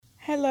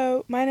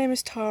Hello, my name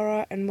is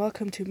Tara and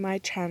welcome to my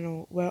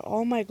channel where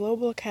all my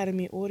Global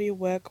Academy audio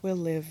work will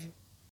live.